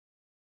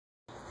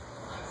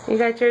You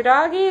got your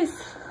doggies?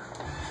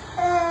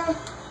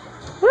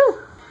 Woo!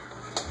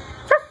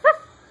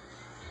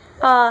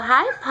 Oh,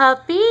 hi,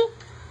 puppy.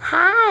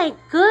 Hi,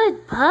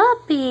 good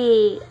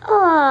puppy.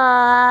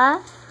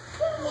 Aww.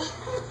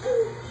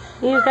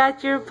 You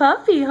got your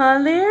puppy, huh,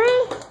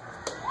 Larry?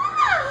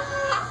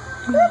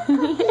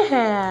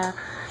 Yeah.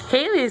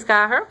 Kaylee's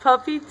got her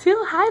puppy,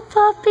 too. Hi,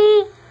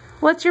 puppy.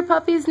 What's your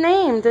puppy's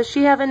name? Does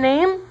she have a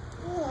name?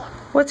 Yeah.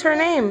 What's her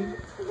name?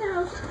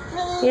 No.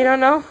 You don't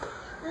know?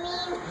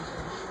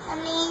 I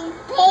mean,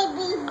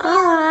 baby.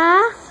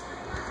 Aww.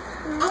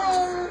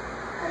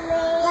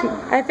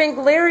 I think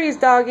Larry's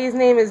doggie's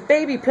name is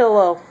Baby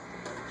Pillow.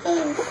 I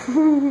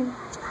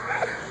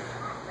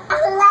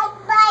like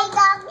my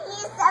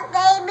doggies a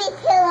baby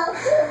pillow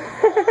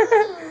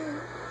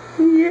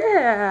too.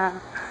 Yeah.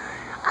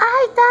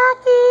 Hi,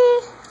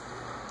 doggie.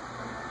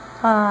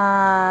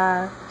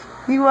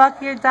 You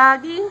walk your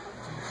doggie?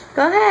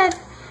 Go ahead.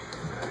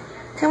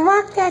 Come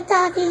walk that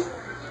doggie.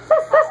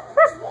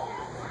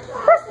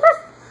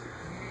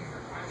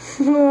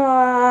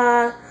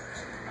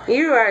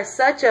 You are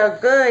such a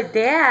good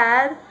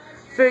dad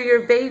for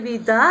your baby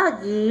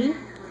doggie.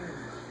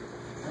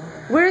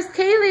 Where's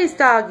Kaylee's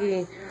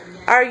doggie?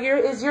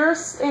 Is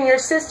yours and your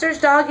sister's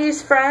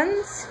doggies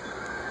friends?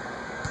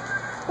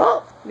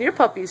 Oh, your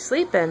puppy's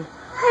sleeping.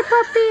 Hi,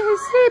 puppy,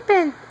 he's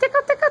sleeping.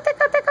 Tickle, tickle,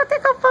 tickle, tickle,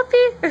 tickle,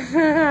 puppy.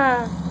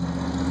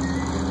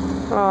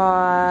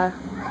 Aww.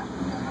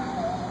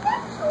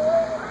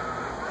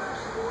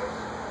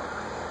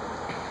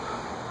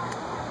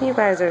 You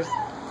guys are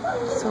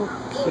so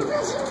cute.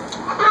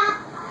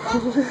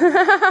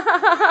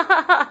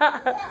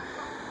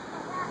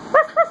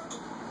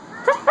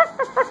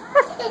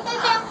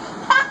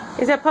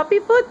 Is that puppy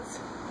food?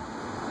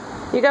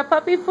 You got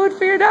puppy food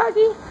for your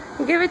doggie?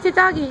 Give it to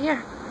doggie.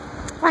 Here.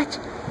 Watch.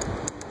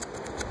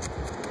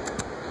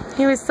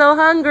 He was so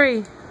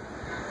hungry.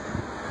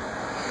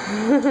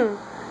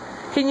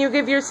 Can you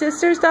give your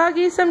sister's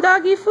doggie some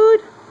doggie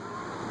food?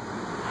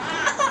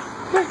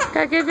 Here,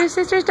 gotta give your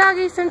sister's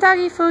doggie some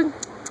doggie food.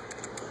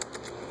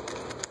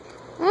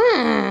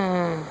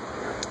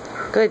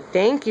 Good,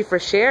 thank you for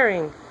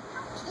sharing.